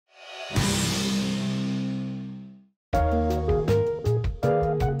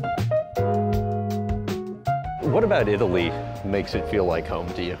What about Italy makes it feel like home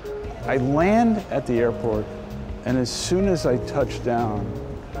to you? I land at the airport, and as soon as I touch down,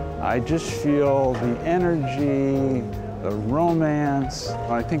 I just feel the energy, the romance.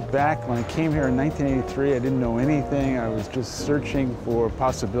 When I think back, when I came here in 1983, I didn't know anything. I was just searching for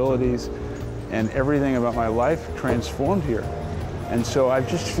possibilities, and everything about my life transformed here. And so I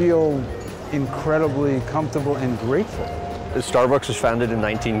just feel incredibly comfortable and grateful. Starbucks was founded in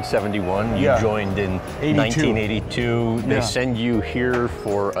 1971. You joined in 1982. They send you here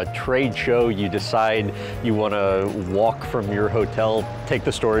for a trade show. You decide you want to walk from your hotel. Take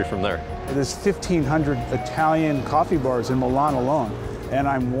the story from there. There's 1,500 Italian coffee bars in Milan alone. And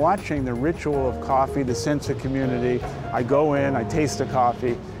I'm watching the ritual of coffee, the sense of community. I go in, I taste the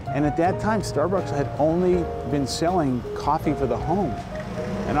coffee. And at that time, Starbucks had only been selling coffee for the home.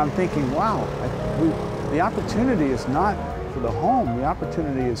 And I'm thinking, wow, the opportunity is not for the home, the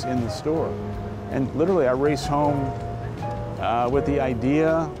opportunity is in the store. And literally I race home with the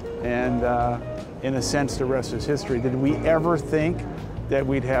idea, and in a sense the rest is history. Did we ever think that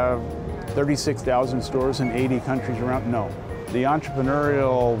we'd have 36,000 stores in 80 countries around? No. The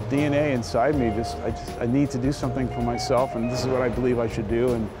entrepreneurial DNA inside me, I need to do something for myself, and this is what I believe I should do,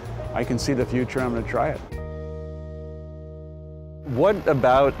 and I can see the future, I'm going to try it. What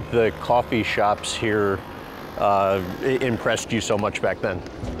about the coffee shops here impressed you so much back then?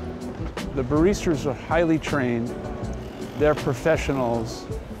 The baristas are highly trained, they're professionals,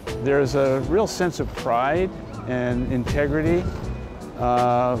 there's a real sense of pride and integrity,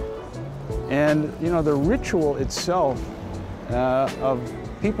 and you know, the ritual itself of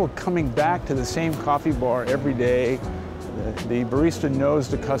people coming back to the same coffee bar every day. The barista knows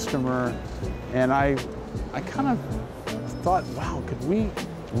the customer, and I kind of thought, wow, could we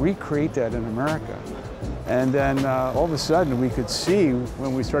recreate that in America? And then all of a sudden we could see,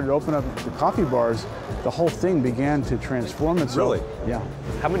 when we started opening up the coffee bars, the whole thing began to transform itself. Really? Yeah.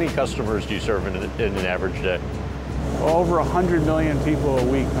 How many customers do you serve in an average day? Over 100 million people a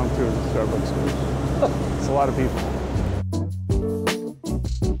week come through the Starbucks stores. It's a lot of people.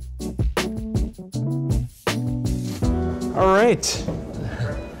 All right,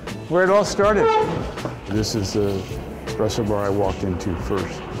 where it all started. This is the espresso bar I walked into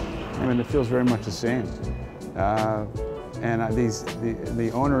first. I mean, it feels very much the same. And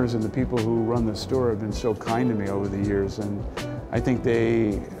the owners and the people who run the store have been so kind to me over the years, and I think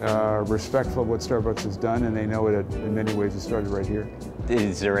they are respectful of what Starbucks has done, and they know it in many ways it started right here.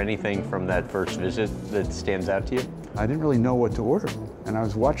 Is there anything from that first visit that stands out to you? I didn't really know what to order, and I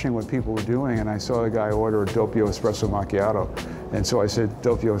was watching what people were doing, and I saw a guy order a doppio espresso macchiato, and so I said,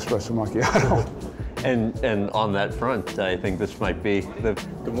 doppio espresso macchiato. And on that front, I think this might be the...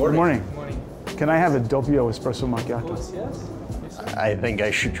 Good morning. Good morning. Good morning. Can I have a doppio espresso macchiato? Of course, yes. I think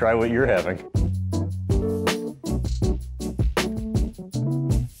I should try what you're having.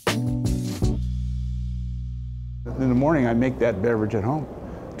 In the morning, I make that beverage at home.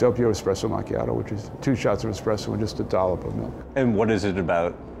 Doppio espresso macchiato, which is 2 shots of espresso and just a dollop of milk. And what is it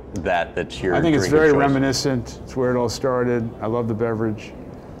about that's your I think it's drinking very choice? reminiscent. It's where it all started. I love the beverage.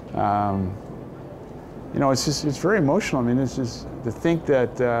 You know, it's very emotional. I mean, it's just to think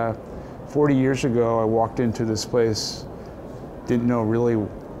that 40 years ago I walked into this place, didn't know really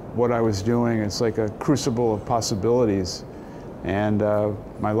what I was doing. It's like a crucible of possibilities, and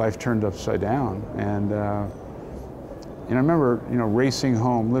my life turned upside down. And I remember, you know, racing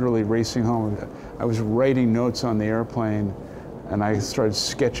home, literally racing home. I was writing notes on the airplane, and I started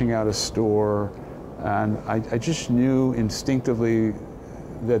sketching out a store, and I just knew instinctively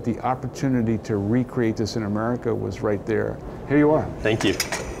that the opportunity to recreate this in America was right there. Here you are. Thank you.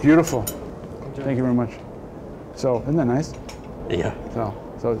 Beautiful. Thank you very much. So, isn't that nice? Yeah. So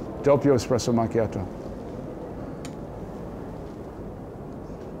doppio espresso macchiato.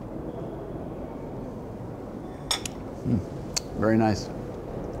 Very nice.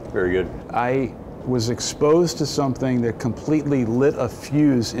 Very good. I was exposed to something that completely lit a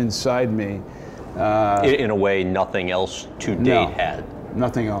fuse inside me. In a way nothing else to date had.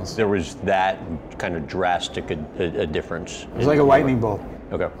 Nothing else. There was that kind of drastic a difference. It was like a lightning bolt.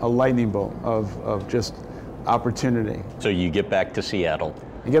 Okay. A lightning bolt of just opportunity. So you get back to Seattle.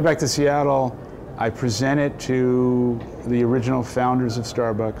 I get back to Seattle, I present it to the original founders of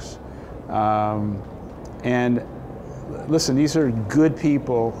Starbucks. And listen, these are good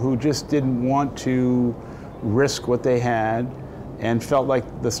people who just didn't want to risk what they had and felt like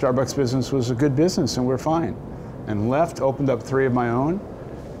the Starbucks business was a good business and we're fine. And left, opened up 3 of my own,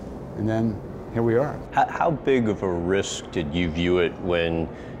 and then here we are. How big of a risk did you view it when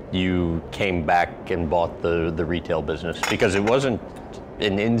you came back and bought the retail business? Because it wasn't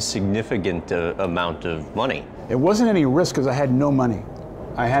an insignificant amount of money. It wasn't any risk because I had no money.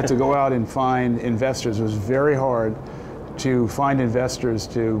 I had to go out and find investors. It was very hard to find investors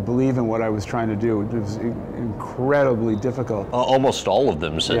to believe in what I was trying to do. It was incredibly difficult. Almost all of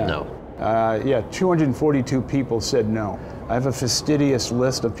them said no. Yeah, 242 people said no. I have a fastidious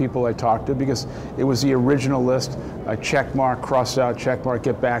list of people I talked to because it was the original list. I check mark, cross out, check mark,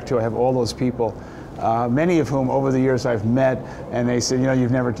 get back to. I have all those people. Many of whom over the years I've met, and they said, you know, you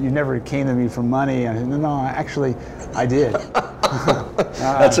never came to me for money. And no, actually, I did.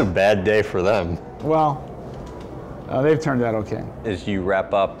 That's a bad day for them. Well, they've turned out okay. As you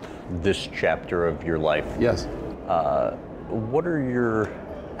wrap up this chapter of your life, yes. What are your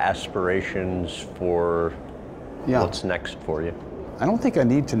aspirations for what's next for you? I don't think I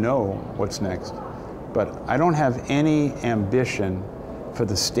need to know what's next, but I don't have any ambition for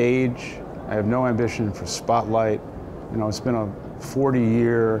the stage. I have no ambition for spotlight. You know, it's been a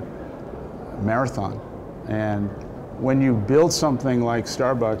 40-year marathon, and when you build something like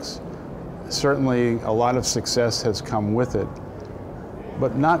Starbucks, certainly a lot of success has come with it,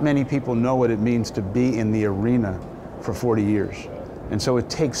 but not many people know what it means to be in the arena for 40 years. And so it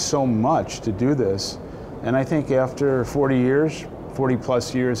takes so much to do this. And I think after 40 years, 40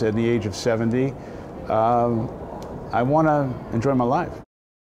 plus years at the age of 70, I want to enjoy my life.